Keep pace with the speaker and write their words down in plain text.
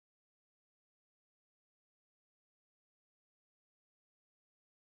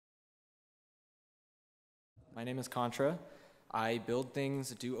My name is Contra. I build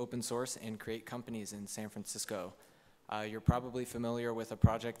things, do open source, and create companies in San Francisco. You're probably familiar with a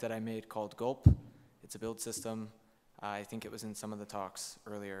project that I made called Gulp. It's a build system. I think it was in some of the talks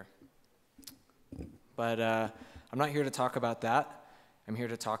earlier. But I'm not here to talk about that. I'm here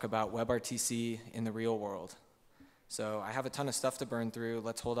to talk about WebRTC in the real world. So I have a ton of stuff to burn through.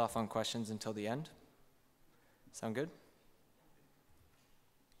 Let's hold off on questions until the end. Sound good?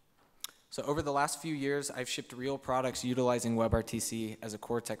 So over the last few years, I've shipped real products utilizing WebRTC as a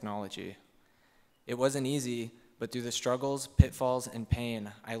core technology. It wasn't easy, but through the struggles, pitfalls, and pain,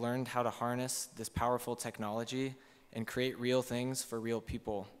 I learned how to harness this powerful technology and create real things for real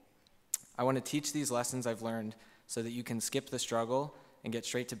people. I want to teach these lessons I've learned so that you can skip the struggle and get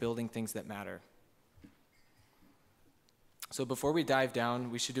straight to building things that matter. So before we dive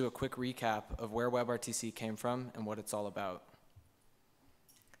down, we should do a quick recap of where WebRTC came from and what it's all about.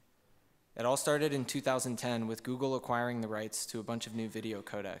 It all started in 2010 with Google acquiring the rights to a bunch of new video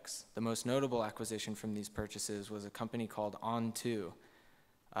codecs. The most notable acquisition from these purchases was a company called On2,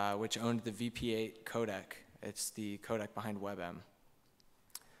 which owned the VP8 codec. It's the codec behind WebM.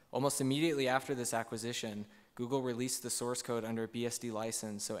 Almost immediately after this acquisition, Google released the source code under a BSD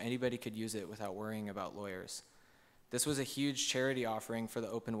license so anybody could use it without worrying about lawyers. This was a huge charity offering for the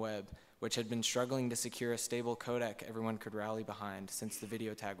open web, which had been struggling to secure a stable codec everyone could rally behind since the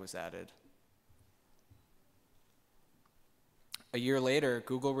video tag was added. A year later,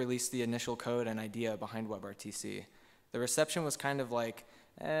 Google released the initial code and idea behind WebRTC. The reception was kind of like,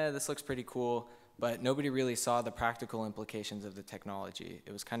 this looks pretty cool, but nobody really saw the practical implications of the technology.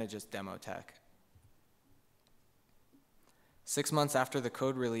 It was kind of just demo tech. 6 months after the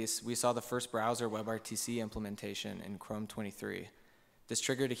code release, we saw the first browser WebRTC implementation in Chrome 23. This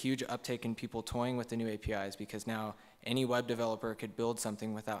triggered a huge uptake in people toying with the new APIs because now any web developer could build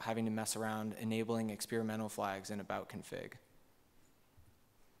something without having to mess around enabling experimental flags in about config.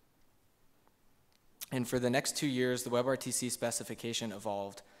 And for the next 2 years, the WebRTC specification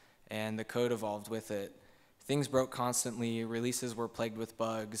evolved, and the code evolved with it. Things broke constantly, releases were plagued with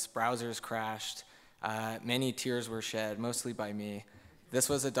bugs, browsers crashed, many tears were shed, mostly by me. This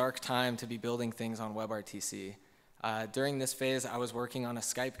was a dark time to be building things on WebRTC. During this phase, I was working on a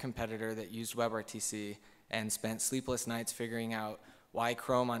Skype competitor that used WebRTC and spent sleepless nights figuring out why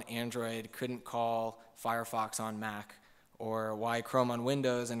Chrome on Android couldn't call Firefox on Mac, or why Chrome on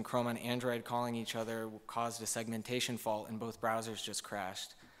Windows and Chrome on Android calling each other caused a segmentation fault and both browsers just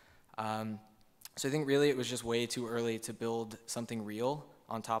crashed. So I think really it was just way too early to build something real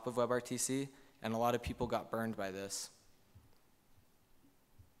on top of WebRTC, and a lot of people got burned by this.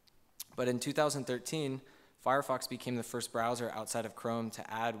 But in 2013, Firefox became the first browser outside of Chrome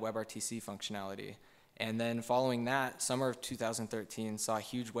to add WebRTC functionality. And then following that, summer of 2013 saw a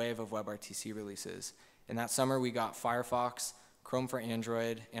huge wave of WebRTC releases. In that summer, we got Firefox, Chrome for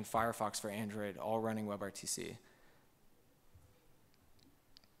Android, and Firefox for Android, all running WebRTC.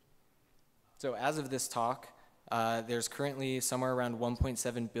 So as of this talk, there's currently somewhere around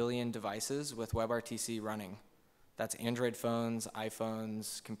 1.7 billion devices with WebRTC running. That's Android phones,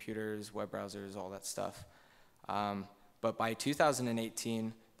 iPhones, computers, web browsers, all that stuff. But by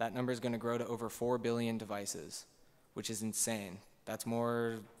 2018, that number is going to grow to over 4 billion devices, which is insane. That's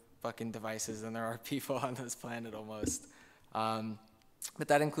more fucking devices than there are people on this planet almost. But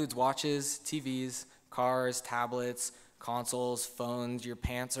that includes watches, TVs, cars, tablets, consoles, phones. Your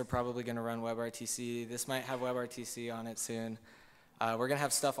pants are probably going to run WebRTC. This might have WebRTC on it soon. We're going to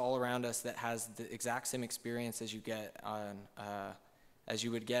have stuff all around us that has the exact same experience as you get on, as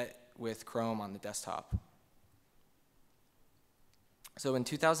you would get with Chrome on the desktop. So in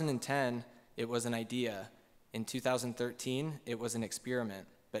 2010, it was an idea. In 2013, it was an experiment.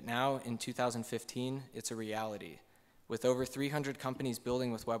 But now, in 2015, it's a reality. With over 300 companies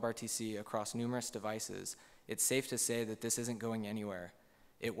building with WebRTC across numerous devices, it's safe to say that this isn't going anywhere.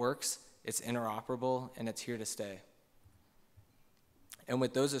 It works, it's interoperable, and it's here to stay. And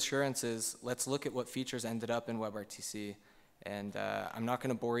with those assurances, let's look at what features ended up in WebRTC. And I'm not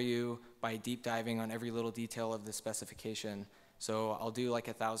going to bore you by deep diving on every little detail of the specification, so I'll do like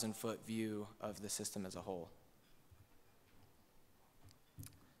a 1,000-foot view of the system as a whole.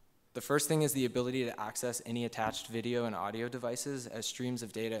 The first thing is the ability to access any attached video and audio devices as streams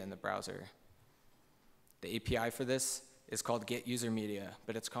of data in the browser. The API for this is called Get User Media,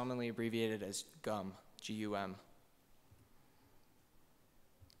 but it's commonly abbreviated as GUM, G-U-M.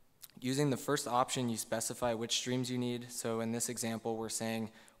 Using the first option, you specify which streams you need. So in this example, we're saying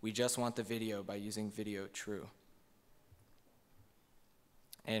we just want the video by using video true.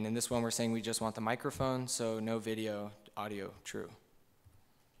 And in this one, we're saying we just want the microphone, so no video, audio true.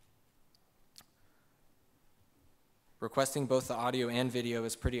 Requesting both the audio and video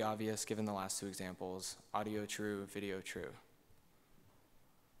is pretty obvious given the last two examples, audio true, video true.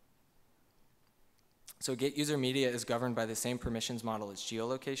 So get user media is governed by the same permissions model as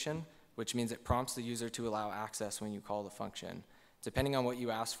geolocation, which means it prompts the user to allow access when you call the function. Depending on what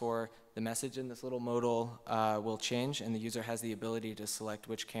you ask for, the message in this little modal will change, and the user has the ability to select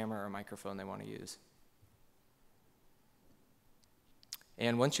which camera or microphone they want to use.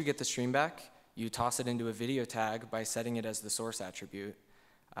 And once you get the stream back, you toss it into a video tag by setting it as the source attribute.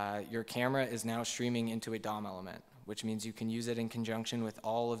 Your camera is now streaming into a DOM element, which means you can use it in conjunction with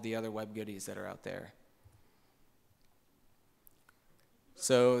all of the other web goodies that are out there.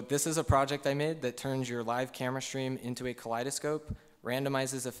 So this is a project I made that turns your live camera stream into a kaleidoscope,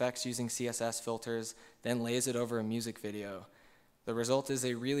 randomizes effects using CSS filters, then lays it over a music video. The result is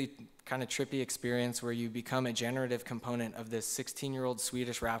a really kind of trippy experience where you become a generative component of this 16-year-old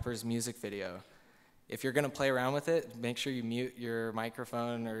Swedish rapper's music video. If you're going to play around with it, make sure you mute your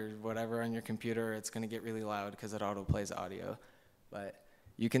microphone or whatever on your computer. It's going to get really loud because it auto-plays audio. But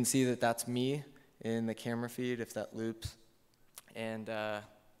you can see that that's me in the camera feed if that loops. And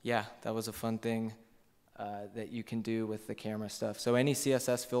yeah, that was a fun thing that you can do with the camera stuff. So any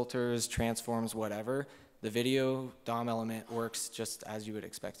CSS filters, transforms, whatever, the video DOM element works just as you would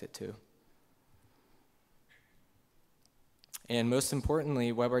expect it to. And most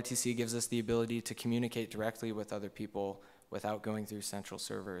importantly, WebRTC gives us the ability to communicate directly with other people without going through central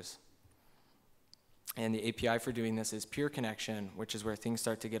servers. And the API for doing this is peer connection, which is where things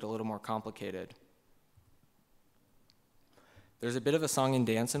start to get a little more complicated. There's a bit of a song and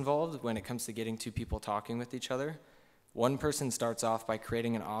dance involved when it comes to getting two people talking with each other. One person starts off by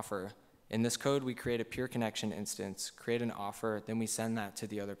creating an offer. In this code, we create a peer connection instance, create an offer, then we send that to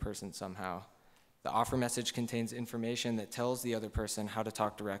the other person somehow. The offer message contains information that tells the other person how to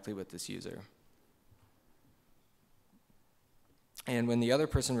talk directly with this user. And when the other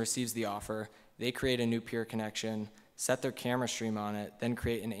person receives the offer, they create a new peer connection, set their camera stream on it, then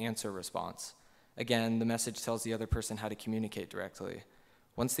create an answer response. Again, the message tells the other person how to communicate directly.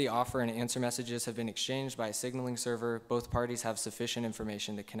 Once the offer and answer messages have been exchanged by a signaling server, both parties have sufficient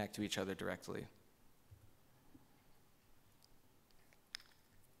information to connect to each other directly.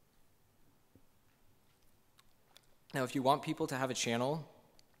 Now, if you want people to have a channel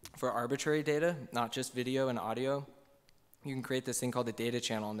for arbitrary data, not just video and audio, you can create this thing called a data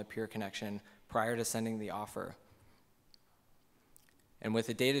channel in the peer connection prior to sending the offer. And with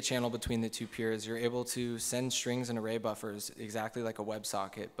a data channel between the two peers, you're able to send strings and array buffers exactly like a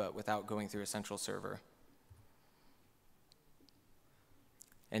WebSocket, but without going through a central server.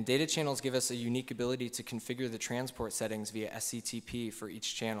 And data channels give us a unique ability to configure the transport settings via SCTP for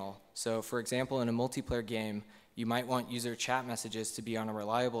each channel. So for example, in a multiplayer game, you might want user chat messages to be on a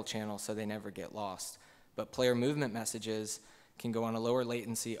reliable channel so they never get lost. But player movement messages can go on a lower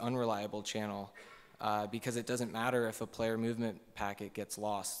latency, unreliable channel because it doesn't matter if a player movement packet gets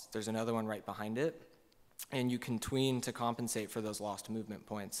lost. There's another one right behind it, and you can tween to compensate for those lost movement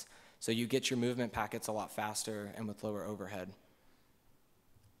points. So you get your movement packets a lot faster and with lower overhead.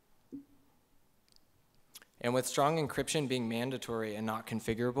 And with strong encryption being mandatory and not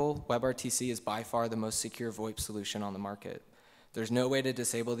configurable, WebRTC is by far the most secure VoIP solution on the market. There's no way to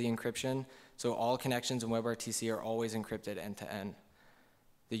disable the encryption, so all connections in WebRTC are always encrypted end-to-end.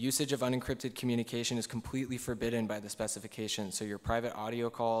 The usage of unencrypted communication is completely forbidden by the specification, so your private audio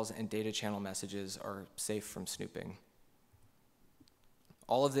calls and data channel messages are safe from snooping.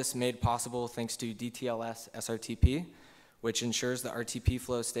 All of this made possible thanks to DTLS SRTP, which ensures the RTP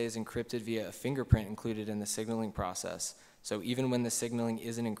flow stays encrypted via a fingerprint included in the signaling process. So even when the signaling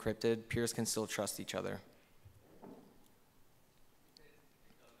isn't encrypted, peers can still trust each other.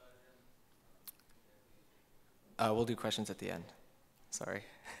 We'll do questions at the end. Sorry.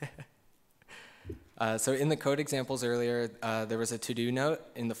 So in the code examples earlier, there was a to-do note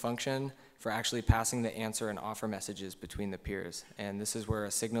in the function for actually passing the answer and offer messages between the peers. And this is where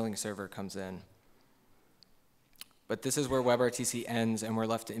a signaling server comes in. But this is where WebRTC ends, and we're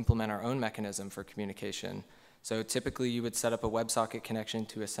left to implement our own mechanism for communication. So typically, you would set up a WebSocket connection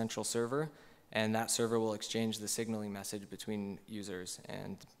to a central server, and that server will exchange the signaling message between users.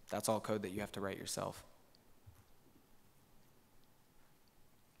 And that's all code that you have to write yourself.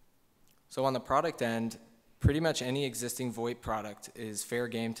 So on the product end, pretty much any existing VoIP product is fair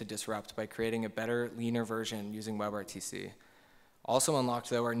game to disrupt by creating a better, leaner version using WebRTC. Also unlocked,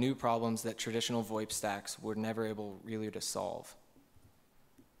 though, are new problems that traditional VoIP stacks were never able really to solve.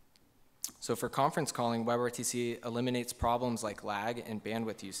 So for conference calling, WebRTC eliminates problems like lag and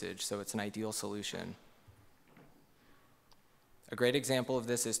bandwidth usage, so it's an ideal solution. A great example of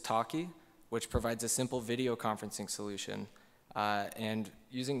this is Talkie, which provides a simple video conferencing solution. And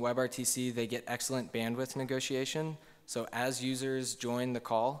using WebRTC, they get excellent bandwidth negotiation. So as users join the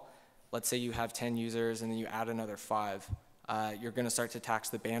call, let's say you have 10 users and then you add another 5, you're going to start to tax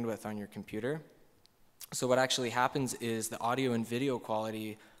the bandwidth on your computer. So what actually happens is the audio and video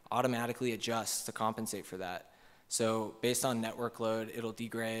quality automatically adjusts to compensate for that. So based on network load, it'll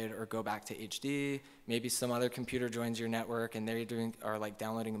degrade or go back to HD. Maybe some other computer joins your network and are like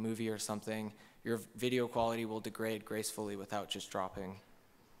downloading a movie or something. Your video quality will degrade gracefully without just dropping.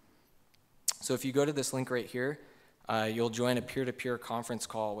 So if you go to this link right here, you'll join a peer-to-peer conference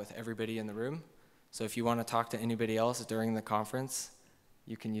call with everybody in the room. So if you want to talk to anybody else during the conference,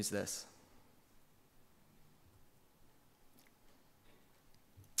 you can use this.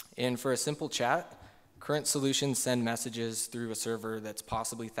 And for a simple chat, current solutions send messages through a server that's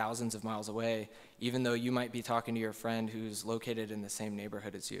possibly thousands of miles away, even though you might be talking to your friend who's located in the same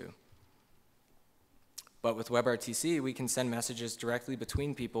neighborhood as you. But with WebRTC, we can send messages directly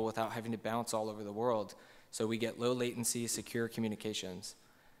between people without having to bounce all over the world. So we get low latency, secure communications.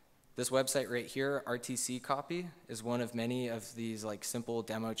 This website right here, RTC Copy, is one of many of these like simple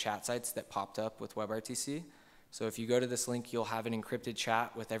demo chat sites that popped up with WebRTC. So if you go to this link, you'll have an encrypted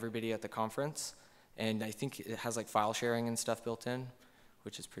chat with everybody at the conference. And I think it has like file sharing and stuff built in,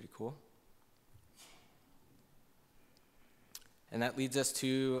 which is pretty cool. And that leads us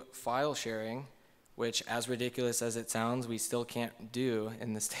to file sharing, which, as ridiculous as it sounds, we still can't do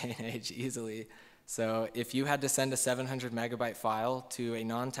in this day and age easily. So if you had to send a 700 megabyte file to a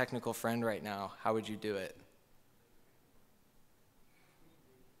non-technical friend right now, how would you do it?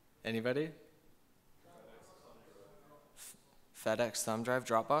 Anybody? FedEx thumb drive,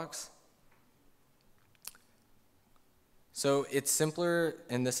 Dropbox? So it's simpler,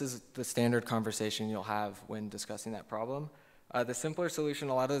 and this is the standard conversation you'll have when discussing that problem. The simpler solution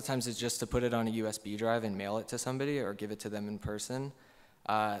a lot of the times is just to put it on a USB drive and mail it to somebody or give it to them in person.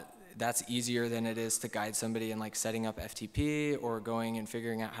 That's easier than it is to guide somebody in like setting up FTP or going and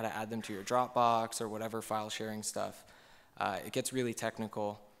figuring out how to add them to your Dropbox or whatever file sharing stuff. It gets really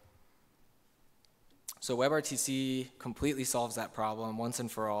technical. So WebRTC completely solves that problem once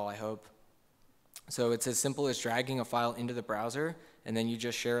and for all, I hope. So it's as simple as dragging a file into the browser, and then you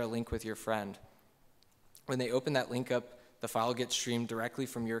just share a link with your friend. When they open that link up, the file gets streamed directly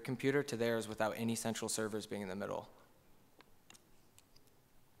from your computer to theirs without any central servers being in the middle.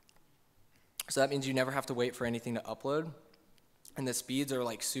 So that means you never have to wait for anything to upload, and the speeds are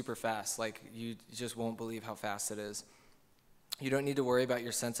like super fast. Like you just won't believe how fast it is. You don't need to worry about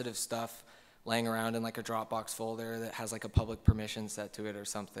your sensitive stuff laying around in like a Dropbox folder that has like a public permission set to it or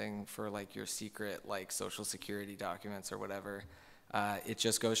something for like your secret like social security documents or whatever. It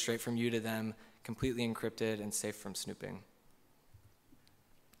just goes straight from you to them, completely encrypted and safe from snooping.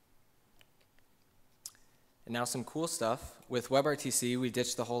 And now some cool stuff. With WebRTC, we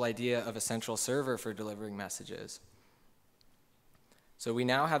ditched the whole idea of a central server for delivering messages. So we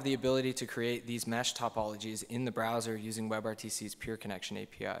now have the ability to create these mesh topologies in the browser using WebRTC's Peer Connection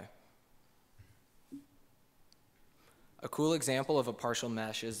API. A cool example of a partial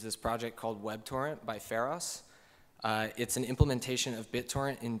mesh is this project called WebTorrent by Pharos. It's an implementation of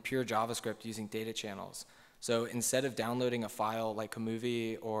BitTorrent in pure JavaScript using data channels. So instead of downloading a file like a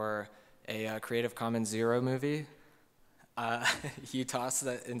movie or a Creative Commons Zero movie,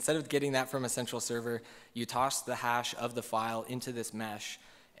 instead of getting that from a central server, you toss the hash of the file into this mesh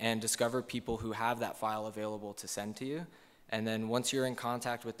and discover people who have that file available to send to you. And then once you're in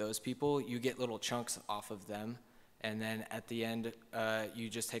contact with those people, you get little chunks off of them. And then at the end, you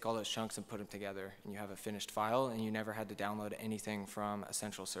just take all those chunks and put them together, and you have a finished file, and you never had to download anything from a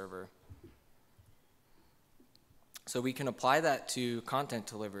central server. So we can apply that to content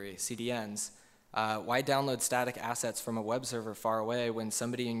delivery, CDNs. Why download static assets from a web server far away when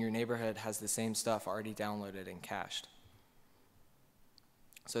somebody in your neighborhood has the same stuff already downloaded and cached?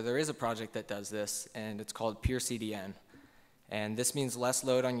 So there is a project that does this, and it's called Peer CDN. And this means less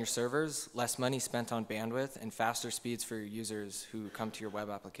load on your servers, less money spent on bandwidth, and faster speeds for your users who come to your web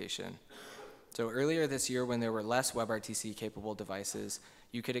application. So earlier this year, when there were less WebRTC capable devices,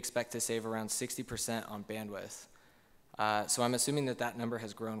 you could expect to save around 60% on bandwidth. So I'm assuming that that number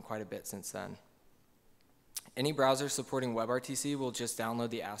has grown quite a bit since then. Any browser supporting WebRTC will just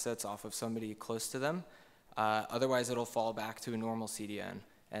download the assets off of somebody close to them. Otherwise, it'll fall back to a normal CDN,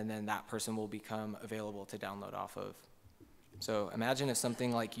 and then that person will become available to download off of. So imagine if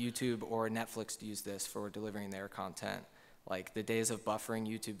something like YouTube or Netflix used this for delivering their content. Like the days of buffering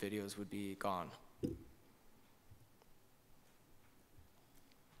YouTube videos would be gone.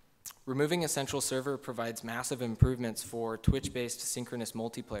 Removing a central server provides massive improvements for Twitch-based synchronous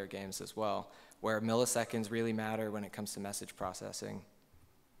multiplayer games as well, where milliseconds really matter when it comes to message processing.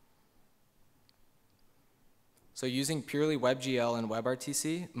 So using purely WebGL and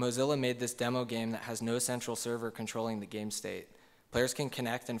WebRTC, Mozilla made this demo game that has no central server controlling the game state. Players can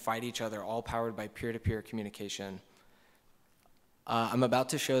connect and fight each other, all powered by peer-to-peer communication. I'm about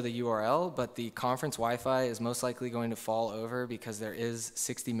to show the URL, but the conference Wi-Fi is most likely going to fall over because there is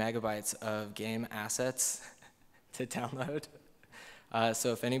 60 megabytes of game assets to download.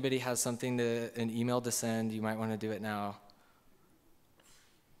 So if anybody has something an email to send, you might want to do it now.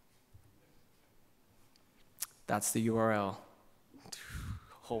 That's the URL.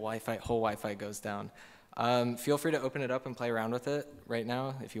 Whole Wi-Fi goes down. Feel free to open it up and play around with it right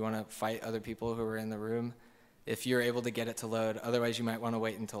now if you want to fight other people who are in the room, if you're able to get it to load. Otherwise, you might want to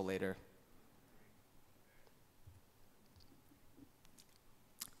wait until later.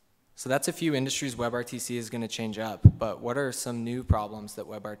 So that's a few industries WebRTC is going to change up, but what are some new problems that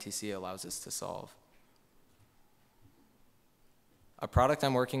WebRTC allows us to solve? A product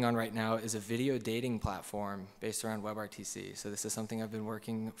I'm working on right now is a video dating platform based around WebRTC. So this is something I've been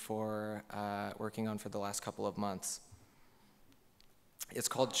working on for the last couple of months. It's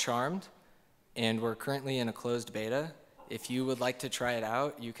called Charmed, and we're currently in a closed beta. If you would like to try it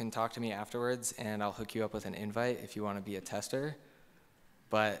out, you can talk to me afterwards, and I'll hook you up with an invite if you want to be a tester.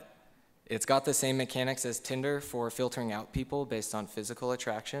 But it's got the same mechanics as Tinder for filtering out people based on physical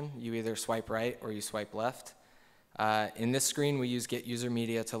attraction. You either swipe right or you swipe left. In this screen, we use Get User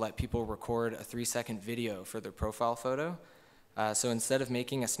Media to let people record a 3-second video for their profile photo. So instead of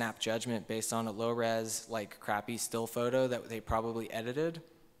making a snap judgment based on a low-res, like crappy still photo that they probably edited,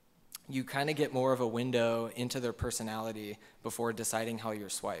 you kind of get more of a window into their personality before deciding how you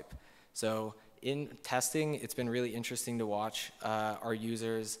swipe. So in testing, it's been really interesting to watch our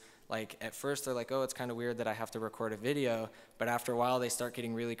users. Like at first, they're like, oh, it's kind of weird that I have to record a video. But after a while, they start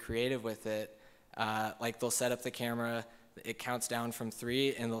getting really creative with it. Like they'll set up the camera, it counts down from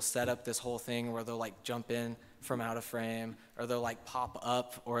 3, and they'll set up this whole thing where they'll like jump in from out of frame, or they'll like pop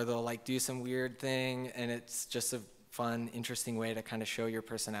up, or they'll like do some weird thing, and it's just a fun, interesting way to kind of show your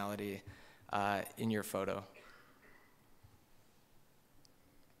personality in your photo.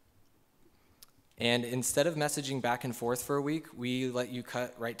 And instead of messaging back and forth for a week, we let you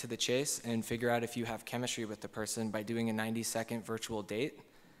cut right to the chase and figure out if you have chemistry with the person by doing a 90-second virtual date.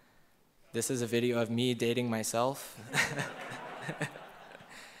 This is a video of me dating myself.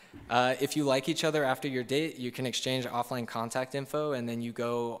 If you like each other after your date, you can exchange offline contact info, and then you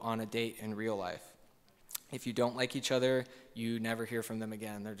go on a date in real life. If you don't like each other, you never hear from them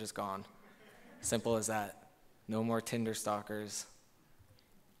again. They're just gone. Simple as that. No more Tinder stalkers.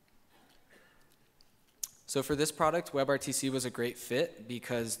 So for this product, WebRTC was a great fit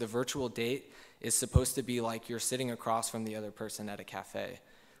because the virtual date is supposed to be like you're sitting across from the other person at a cafe.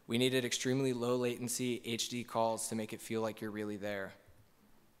 We needed extremely low latency HD calls to make it feel like you're really there.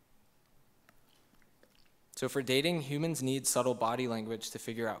 So for dating, humans need subtle body language to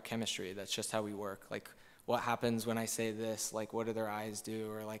figure out chemistry. That's just how we work. Like, what happens when I say this? Like, what do their eyes do?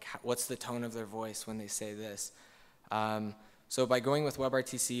 Or like, what's the tone of their voice when they say this? So by going with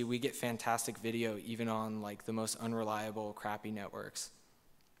WebRTC, we get fantastic video even on like the most unreliable, crappy networks.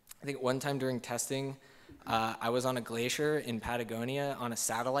 I think one time during testing, I was on a glacier in Patagonia on a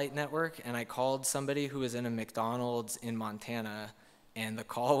satellite network, and I called somebody who was in a McDonald's in Montana, and the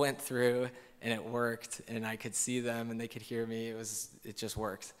call went through, and it worked, and I could see them, and they could hear me. It just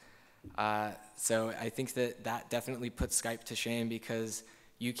worked. So I think that definitely puts Skype to shame because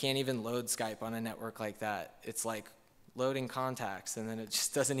you can't even load Skype on a network like that. It's like loading contacts, and then it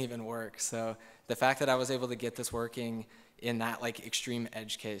just doesn't even work. So the fact that I was able to get this working in that like extreme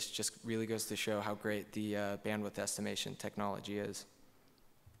edge case just really goes to show how great the bandwidth estimation technology is.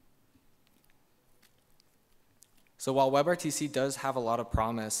 So while WebRTC does have a lot of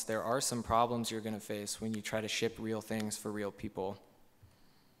promise, there are some problems you're going to face when you try to ship real things for real people.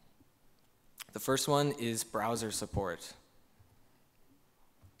 The first one is browser support.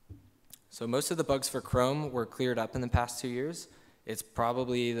 So most of the bugs for Chrome were cleared up in the past 2 years. It's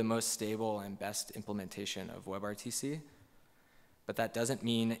probably the most stable and best implementation of WebRTC. But that doesn't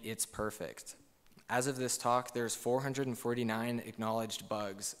mean it's perfect. As of this talk, there's 449 acknowledged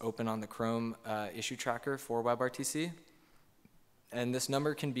bugs open on the Chrome issue tracker for WebRTC. And this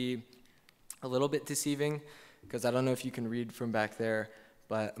number can be a little bit deceiving because I don't know if you can read from back there,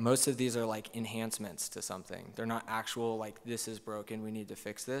 but most of these are like enhancements to something. They're not actual like, this is broken, we need to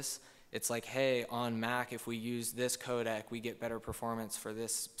fix this. It's like, hey, on Mac, if we use this codec, we get better performance for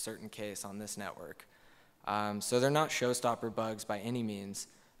this certain case on this network. So they're not showstopper bugs by any means,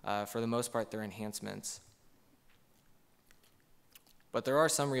 For the most part, they're enhancements. But there are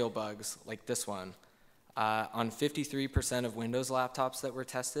some real bugs, like this one. On 53% of Windows laptops that were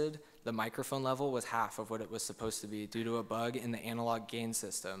tested, the microphone level was half of what it was supposed to be due to a bug in the analog gain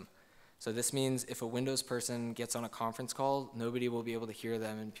system. So this means if a Windows person gets on a conference call, nobody will be able to hear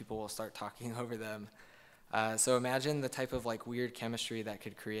them and people will start talking over them. So imagine the type of like weird chemistry that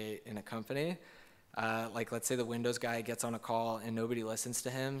could create in a company. Like let's say the Windows guy gets on a call and nobody listens to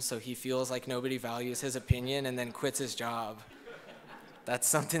him, so he feels like nobody values his opinion and then quits his job. That's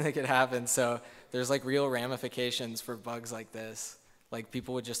something that could happen. So there's like real ramifications for bugs like this. Like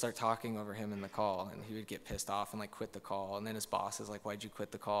people would just start talking over him in the call and he would get pissed off and like quit the call, and then his boss is like, why'd you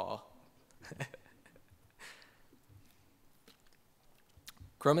quit the call?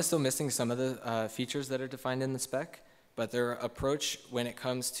 Chrome is still missing some of the features that are defined in the spec, but their approach when it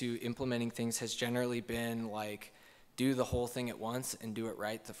comes to implementing things has generally been like do the whole thing at once and do it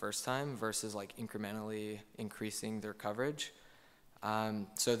right the first time versus like incrementally increasing their coverage.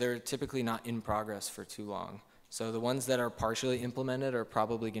 So they're typically not in progress for too long. So the ones that are partially implemented are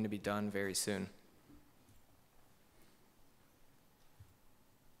probably going to be done very soon.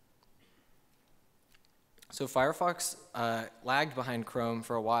 So Firefox lagged behind Chrome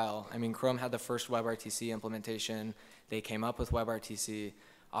for a while. I mean, Chrome had the first WebRTC implementation. They came up with WebRTC.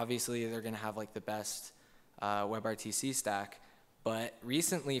 Obviously, they're going to have like the best WebRTC stack. But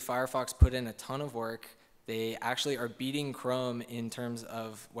recently, Firefox put in a ton of work. They actually are beating Chrome in terms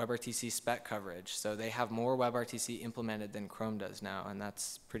of WebRTC spec coverage. So they have more WebRTC implemented than Chrome does now, and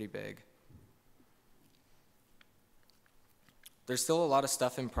that's pretty big. There's still a lot of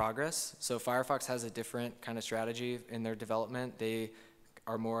stuff in progress. So Firefox has a different kind of strategy in their development. They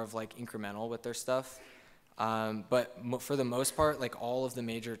are more of like incremental with their stuff. But for the most part, like all of the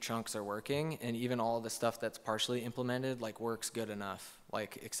major chunks are working, and even all of the stuff that's partially implemented like works good enough,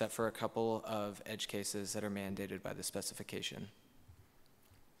 like except for a couple of edge cases that are mandated by the specification.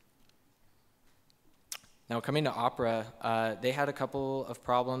 Now coming to Opera, they had a couple of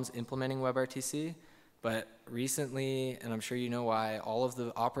problems implementing WebRTC, but recently, and I'm sure you know why, all of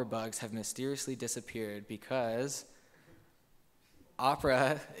the Opera bugs have mysteriously disappeared because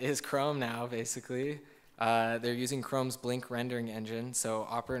Opera is Chrome now, basically. They're using Chrome's Blink rendering engine, so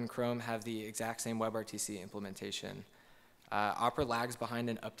Opera and Chrome have the exact same WebRTC implementation. Opera lags behind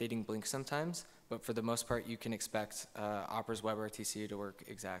in updating Blink sometimes, but for the most part, you can expect Opera's WebRTC to work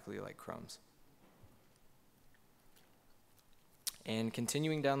exactly like Chrome's. And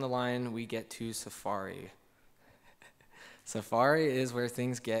continuing down the line, we get to Safari. Safari is where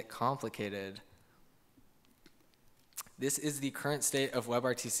things get complicated. This is the current state of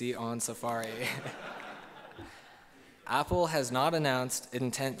WebRTC on Safari. Apple has not announced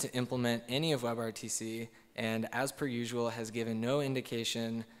intent to implement any of WebRTC, and as per usual, has given no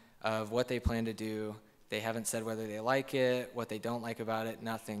indication of what they plan to do. They haven't said whether they like it, what they don't like about it,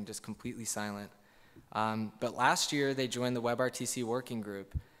 nothing, just completely silent. But last year, they joined the WebRTC working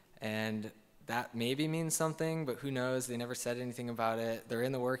group, and that maybe means something, but who knows? They never said anything about it. They're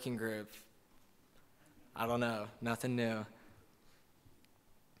in the working group. I don't know, nothing new.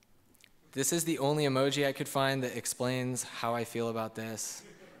 This is the only emoji I could find that explains how I feel about this,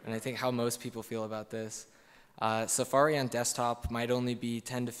 and I think how most people feel about this. Safari on desktop might only be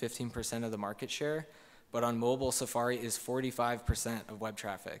 10 to 15% of the market share, but on mobile, Safari is 45% of web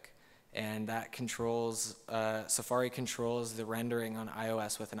traffic. And that controls, Safari controls the rendering on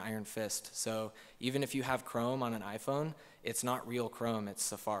iOS with an iron fist. So even if you have Chrome on an iPhone, it's not real Chrome, it's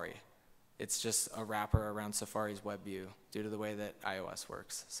Safari. It's just a wrapper around Safari's web view due to the way that iOS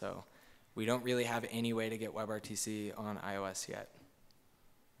works. So we don't really have any way to get WebRTC on iOS yet.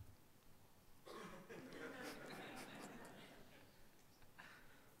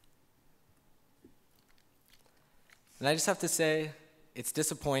 And I just have to say, it's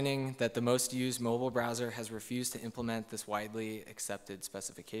disappointing that the most used mobile browser has refused to implement this widely accepted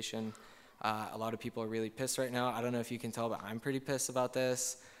specification. A lot of people are really pissed right now. I don't know if you can tell, but I'm pretty pissed about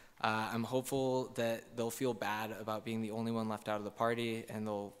this. I'm hopeful that they'll feel bad about being the only one left out of the party, and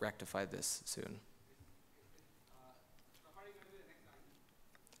they'll rectify this soon.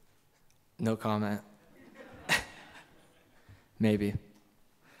 No comment. Maybe.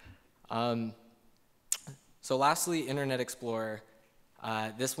 So lastly, Internet Explorer.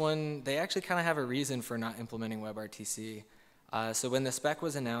 This one, they actually kind of have a reason for not implementing WebRTC. So when the spec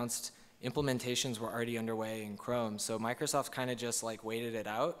was announced, implementations were already underway in Chrome. So Microsoft kind of just like waited it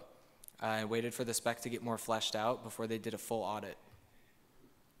out, waited for the spec to get more fleshed out before they did a full audit.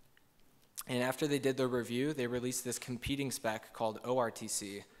 And after they did their review, they released this competing spec called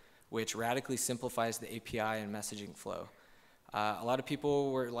ORTC, which radically simplifies the API and messaging flow. A lot of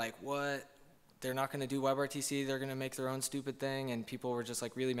people were like, what? They're not going to do WebRTC, they're going to make their own stupid thing, and people were just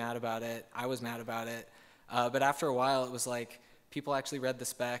like really mad about it. I was mad about it. But after a while, it was like people actually read the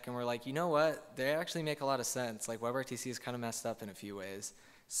spec and were like, you know what? They actually make a lot of sense. Like WebRTC is kind of messed up in a few ways.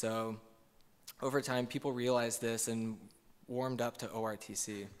 So over time, people realized this and warmed up to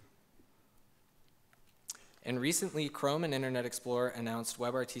ORTC. And recently, Chrome and Internet Explorer announced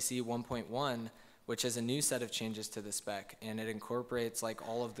WebRTC 1.1, which is a new set of changes to the spec, and it incorporates like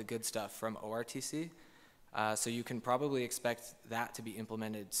all of the good stuff from ORTC. So you can probably expect that to be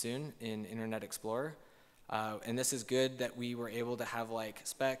implemented soon in Internet Explorer. And this is good that we were able to have like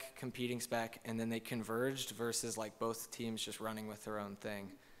spec, competing spec, and then they converged versus like both teams just running with their own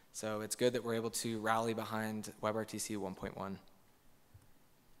thing. So it's good that we're able to rally behind WebRTC 1.1.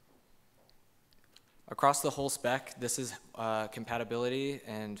 Across the whole spec, this is compatibility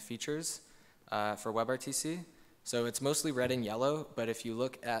and features for WebRTC. So it's mostly red and yellow, but if you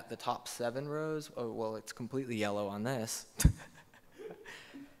look at the top 7 rows, oh, well, it's completely yellow on this.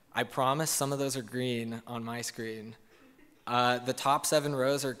 I promise some of those are green on my screen. The top 7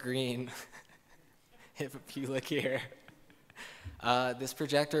 rows are green, if you look here. This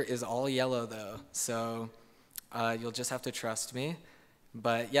projector is all yellow though, so you'll just have to trust me.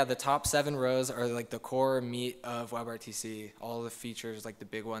 But yeah, the top 7 rows are like the core meat of WebRTC, all the features, like the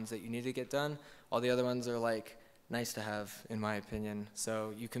big ones that you need to get done. All the other ones are like nice to have, in my opinion.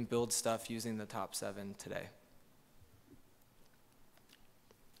 So you can build stuff using the top 7 today.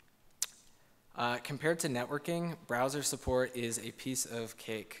 Compared to networking, browser support is a piece of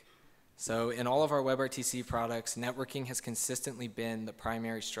cake. So in all of our WebRTC products, networking has consistently been the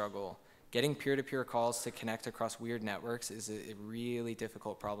primary struggle. Getting peer-to-peer calls to connect across weird networks is a really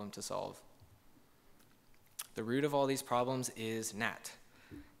difficult problem to solve. The root of all these problems is NAT.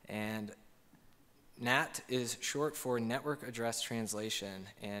 And NAT is short for Network Address Translation,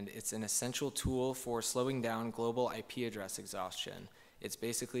 and it's an essential tool for slowing down global IP address exhaustion. It's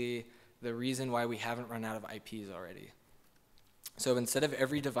basically the reason why we haven't run out of IPs already. So instead of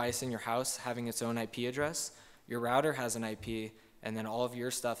every device in your house having its own IP address, your router has an IP, and then all of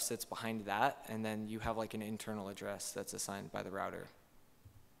your stuff sits behind that, and then you have like an internal address that's assigned by the router.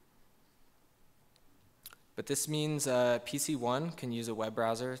 But this means PC1 can use a web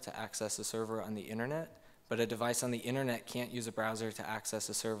browser to access a server on the internet, but a device on the internet can't use a browser to access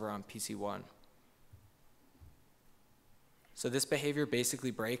a server on PC1. So this behavior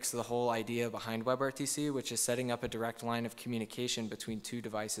basically breaks the whole idea behind WebRTC, which is setting up a direct line of communication between 2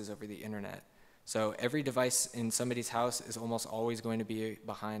 devices over the internet. So every device in somebody's house is almost always going to be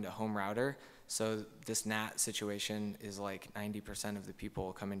behind a home router. So this NAT situation is like 90% of the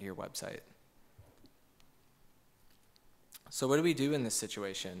people coming to your website. So what do we do in this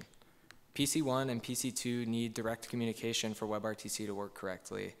situation? PC1 and PC2 need direct communication for WebRTC to work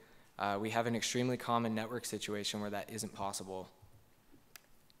correctly. We have an extremely common network situation where that isn't possible.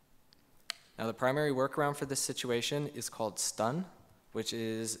 Now the primary workaround for this situation is called STUN, which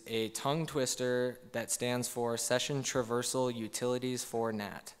is a tongue twister that stands for Session Traversal Utilities for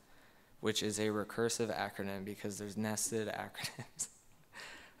NAT, which is a recursive acronym because there's nested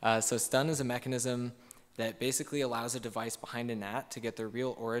acronyms. So STUN is a mechanism that basically allows a device behind a NAT to get their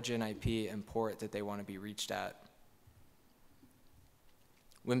real origin IP and port that they want to be reached at.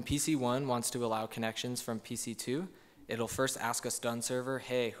 When PC1 wants to allow connections from PC2, it'll first ask a STUN server,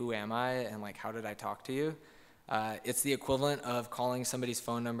 hey, who am I, and like, how did I talk to you? It's the equivalent of calling somebody's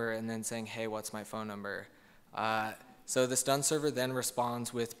phone number and then saying, hey, what's my phone number? So the STUN server then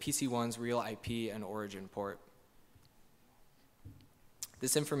responds with PC1's real IP and origin port.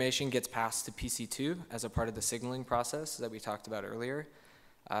 This information gets passed to PC2 as a part of the signaling process that we talked about earlier.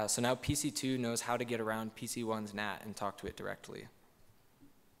 So now PC2 knows how to get around PC1's NAT and talk to it directly.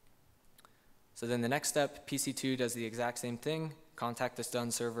 So then the next step, PC2 does the exact same thing, contact the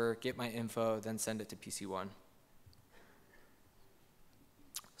STUN server, get my info, then send it to PC1.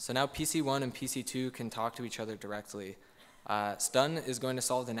 So now PC1 and PC2 can talk to each other directly. STUN is going to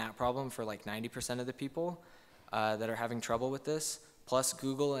solve the NAT problem for like 90% of the people that are having trouble with this. Plus,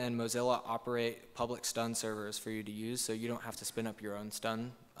 Google and Mozilla operate public STUN servers for you to use, so you don't have to spin up your own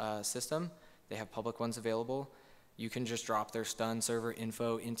STUN system. They have public ones available. You can just drop their STUN server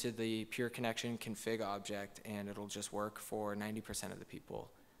info into the pure connection config object, and it'll just work for 90% of the people,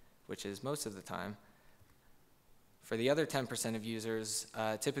 which is most of the time. For the other 10% of users,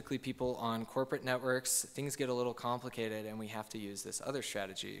 typically people on corporate networks, things get a little complicated, and we have to use this other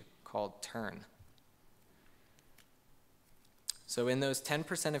strategy called turn. So in those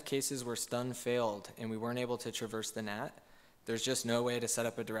 10% of cases where STUN failed and we weren't able to traverse the NAT, there's just no way to set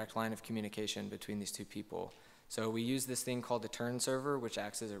up a direct line of communication between these 2 people. So we use this thing called the turn server, which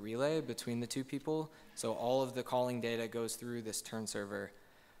acts as a relay between the two people. So all of the calling data goes through this turn server.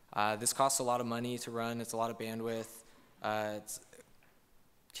 This costs a lot of money to run. It's a lot of bandwidth. It's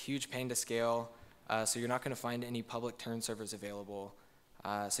a huge pain to scale. So you're not going to find any public turn servers available.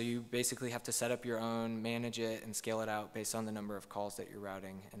 So you basically have to set up your own, manage it, and scale it out based on the number of calls that you're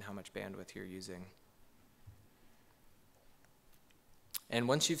routing and how much bandwidth you're using. And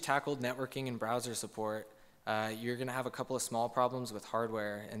once you've tackled networking and browser support, you're going to have a couple of small problems with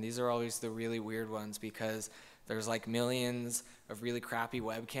hardware, and these are always the really weird ones because there's like millions of really crappy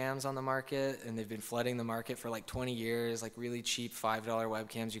webcams on the market, and they've been flooding the market for like 20 years, like really cheap $5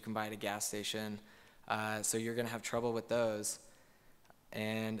 webcams you can buy at a gas station. So you're going to have trouble with those.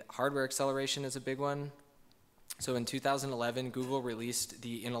 And hardware acceleration is a big one. So in 2011, Google released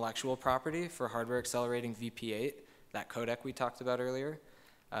the intellectual property for hardware accelerating VP8, that codec we talked about earlier,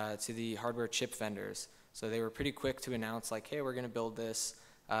 to the hardware chip vendors. So they were pretty quick to announce like, hey, we're going to build this.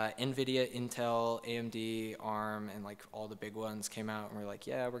 NVIDIA, Intel, AMD, ARM, and like all the big ones came out and were like,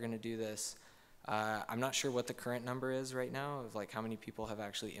 yeah, we're going to do this. I'm not sure what the current number is right now of like how many people have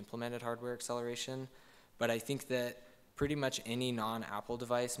actually implemented hardware acceleration, but I think that pretty much any non-Apple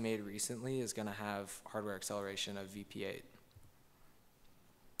device made recently is going to have hardware acceleration of VP8.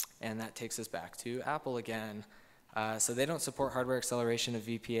 And that takes us back to Apple again. So they don't support hardware acceleration of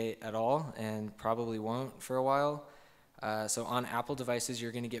VP8 at all, and probably won't for a while. So on Apple devices,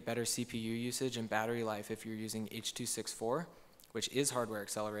 you're going to get better CPU usage and battery life if you're using H.264, which is hardware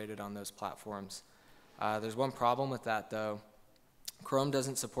accelerated on those platforms. There's one problem with that, though. Chrome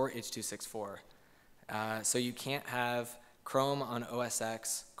doesn't support H.264. So you can't have Chrome on OS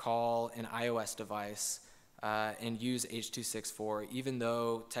X call an iOS device and use H.264, even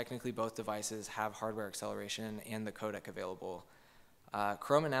though technically both devices have hardware acceleration and the codec available.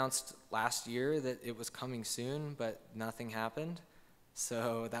 Chrome announced last year that it was coming soon, but nothing happened.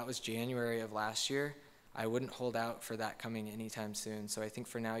 So that was January of last year. I wouldn't hold out for that coming anytime soon. So I think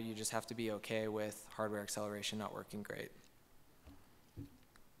for now you just have to be okay with hardware acceleration not working great.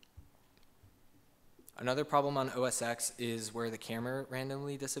 Another problem on OS X is where the camera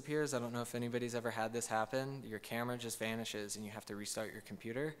randomly disappears. I don't know if anybody's ever had this happen. Your camera just vanishes and you have to restart your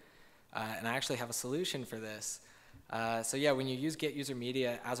computer. And I actually have a solution for this. So yeah, when you use Get User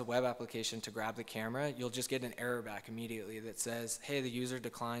Media as a web application to grab the camera, you'll just get an error back immediately that says, hey, the user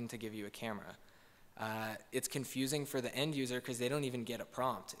declined to give you a camera. It's confusing for the end user because they don't even get a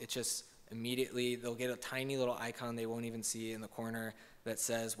prompt. It's just immediately, they'll get a tiny little icon they won't even see in the corner that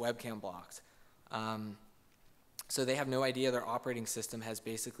says webcam blocked. So they have no idea their operating system has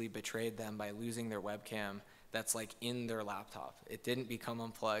basically betrayed them by losing their webcam that's like in their laptop. It didn't become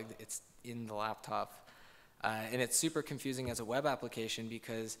unplugged, it's in the laptop. And it's super confusing as a web application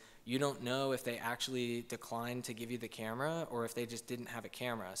because you don't know if they actually declined to give you the camera or if they just didn't have a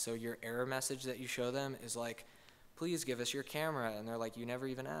camera. So your error message that you show them is like, please give us your camera. And they're like, you never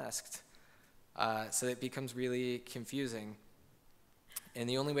even asked. So it becomes really confusing. And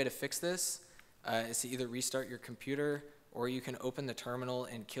the only way to fix this is to either restart your computer or you can open the terminal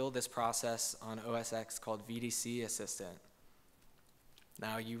and kill this process on OS X called VDC Assistant.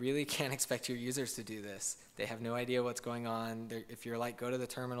 Now, you really can't expect your users to do this. They have no idea what's going on. If you're like, go to the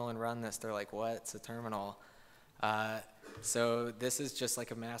terminal and run this, they're like, what? It's a terminal. So this is just like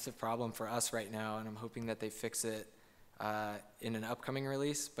a massive problem for us right now, and I'm hoping that they fix it in an upcoming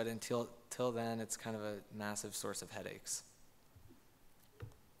release, but until then, it's kind of a massive source of headaches.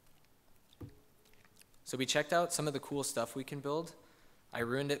 So we checked out some of the cool stuff we can build. I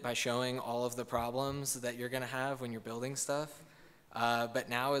ruined it by showing all of the problems that you're going to have when you're building stuff. But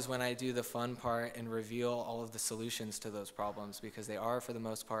now is when I do the fun part and reveal all of the solutions to those problems because they are, for the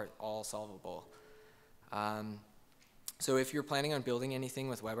most part, all solvable. So if you're planning on building anything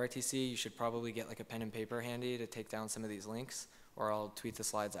with WebRTC, you should probably get like a pen and paper handy to take down some of these links, or I'll tweet the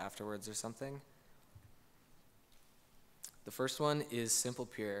slides afterwards or something. The first one is Simple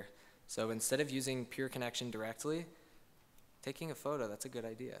Peer. So instead of using peer connection directly, taking a photo, that's a good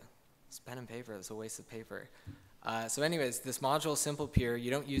idea. It's pen and paper, it's a waste of paper. So anyways, this module, Simple Peer,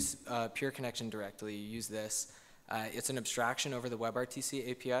 you don't use peer connection directly, you use this. It's an abstraction over the WebRTC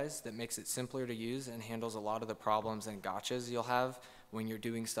APIs that makes it simpler to use and handles a lot of the problems and gotchas you'll have when you're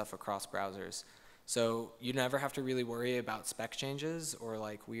doing stuff across browsers. So you never have to really worry about spec changes or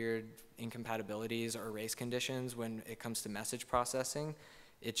like weird incompatibilities or race conditions when it comes to message processing.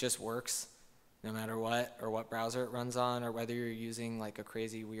 It just works no matter what, or what browser it runs on, or whether you're using like a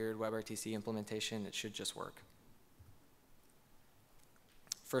crazy weird WebRTC implementation, it should just work.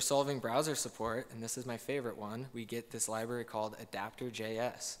 For solving browser support, and this is my favorite one, we get this library called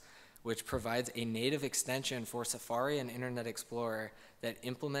adapter.js, which provides a native extension for Safari and Internet Explorer that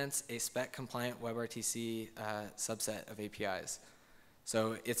implements a spec-compliant WebRTC subset of APIs.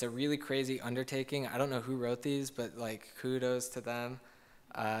 So it's a really crazy undertaking. I don't know who wrote these, but like kudos to them.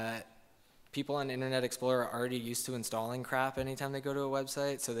 People on Internet Explorer are already used to installing crap anytime they go to a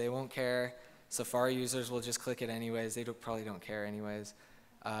website, so they won't care. Safari users will just click it anyways. They probably don't care anyways.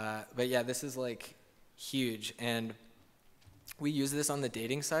 But yeah, this is like huge. And we use this on the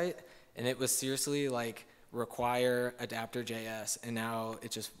dating site, and it was seriously like require adapter.js, and now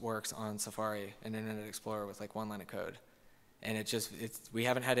it just works on Safari and Internet Explorer with like one line of code. And we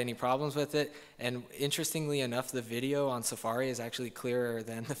haven't had any problems with it. And interestingly enough, the video on Safari is actually clearer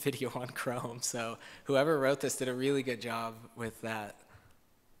than the video on Chrome. So whoever wrote this did a really good job with that.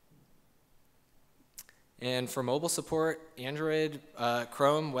 And for mobile support, Android,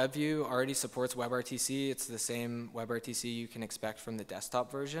 Chrome WebView already supports WebRTC. It's the same WebRTC you can expect from the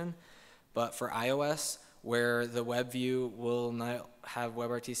desktop version. But for iOS, where the WebView will not have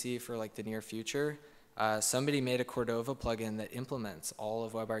WebRTC for like the near future, somebody made a Cordova plugin that implements all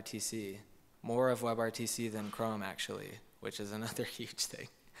of WebRTC, more of WebRTC than Chrome actually, which is another huge thing.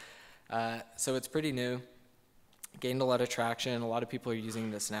 So it's pretty new, gained a lot of traction. A lot of people are using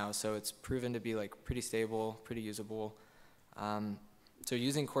this now, so it's proven to be like pretty stable, pretty usable. So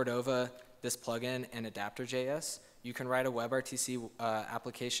using Cordova, this plugin, and adapter.js, you can write a WebRTC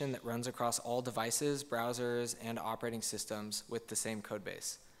application that runs across all devices, browsers, and operating systems with the same code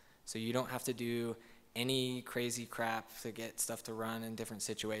base. So you don't have to do any crazy crap to get stuff to run in different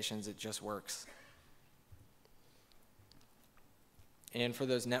situations. It just works. And for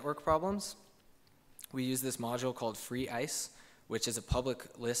those network problems, we use this module called FreeIce, which is a public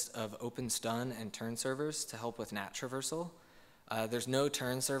list of open stun and turn servers to help with NAT traversal. There's no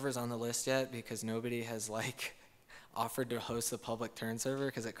turn servers on the list yet because nobody has like offered to host a public turn server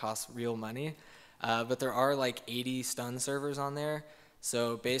because it costs real money. But there are like 80 stun servers on there.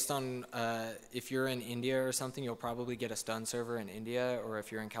 So based on if you're in India or something, you'll probably get a stun server in India, or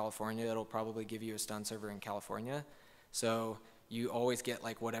if you're in California, it'll probably give you a stun server in California. So you always get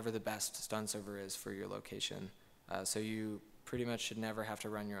like whatever the best stun server is for your location. So you pretty much should never have to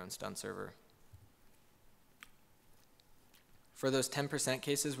run your own stun server. For those 10%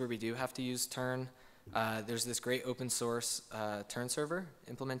 cases where we do have to use turn, there's this great open source turn server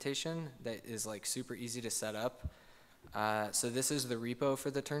implementation that is like super easy to set up. So this is the repo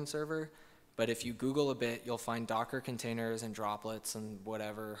for the turn server, but if you Google a bit, you'll find Docker containers and droplets and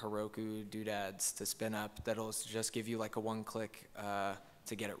whatever Heroku doodads to spin up that'll just give you like a one-click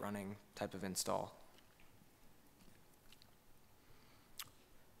to get it running type of install.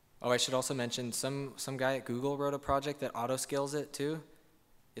 Oh, I should also mention some guy at Google wrote a project that auto-scales it too.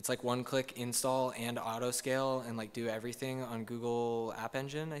 It's like one-click install and auto-scale and like do everything on Google App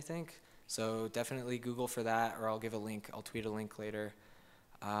Engine, I think. So definitely Google for that, or I'll give a link. I'll tweet a link later.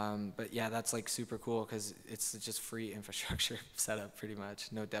 But yeah, that's like super cool because it's just free infrastructure setup pretty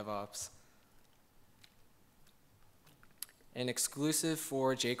much, no DevOps. And exclusive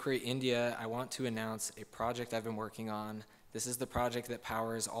for jQuery India, I want to announce a project I've been working on. This is the project that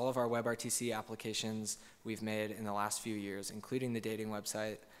powers all of our WebRTC applications we've made in the last few years, including the dating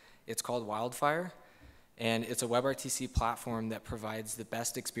website. It's called Wildfire. And it's a WebRTC platform that provides the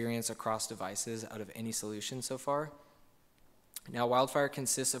best experience across devices out of any solution so far. Now, Wildfire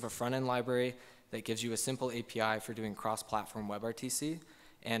consists of a front-end library that gives you a simple API for doing cross-platform WebRTC,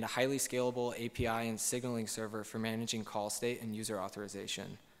 and a highly scalable API and signaling server for managing call state and user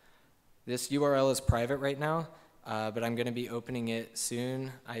authorization. This URL is private right now, but I'm going to be opening it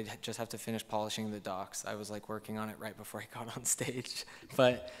soon. I just have to finish polishing the docs. I was like working on it right before I got on stage.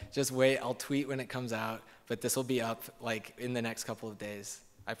 But just wait, I'll tweet when it comes out. But this will be up like in the next couple of days,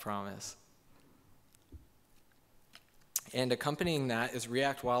 I promise. And accompanying that is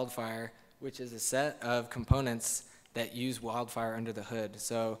React Wildfire, which is a set of components that use Wildfire under the hood.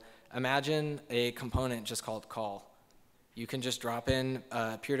 So imagine a component just called call. You can just drop in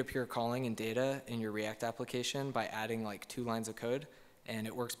peer-to-peer calling and data in your React application by adding like 2 lines of code, and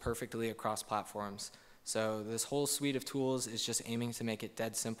it works perfectly across platforms. So this whole suite of tools is just aiming to make it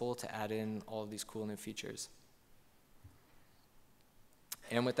dead simple to add in all of these cool new features.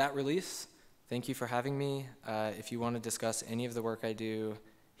 And with that release, thank you for having me. If you want to discuss any of the work I do,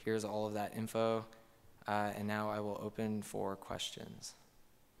 here's all of that info. And now I will open for questions.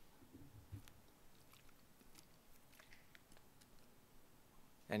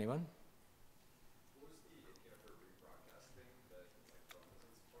 Anyone? What was the API for rebroadcasting that Chrome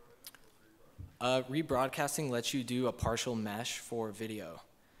doesn't support? Rebroadcasting lets you do a partial mesh for video.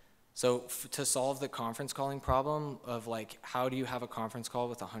 So to solve the conference calling problem of like, how do you have a conference call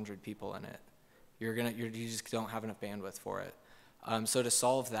with 100 people in it? You just don't have enough bandwidth for it. So to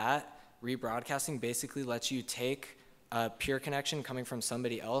solve that, rebroadcasting basically lets you take a peer connection coming from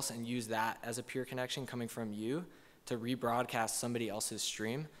somebody else and use that as a peer connection coming from you to rebroadcast somebody else's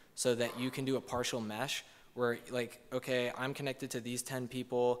stream so that you can do a partial mesh where like, okay, I'm connected to these 10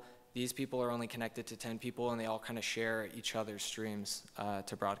 people, these people are only connected to 10 people, and they all kind of share each other's streams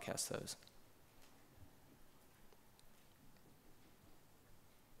to broadcast those.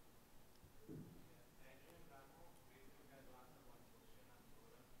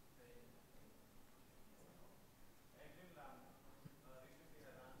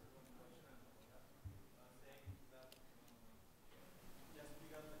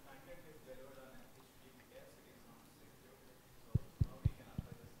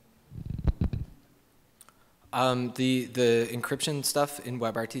 The encryption stuff in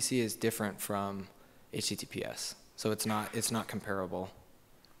WebRTC is different from HTTPS, so it's not comparable.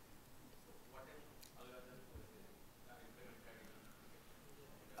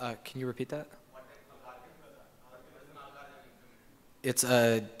 Can you repeat that? It's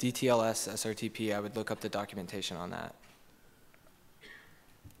a DTLS SRTP. I would look up the documentation on that.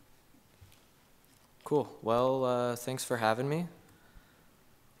 Cool. Well, thanks for having me.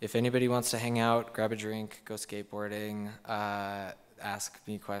 If anybody wants to hang out, grab a drink, go skateboarding, ask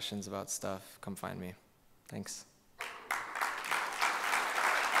me questions about stuff, come find me. Thanks.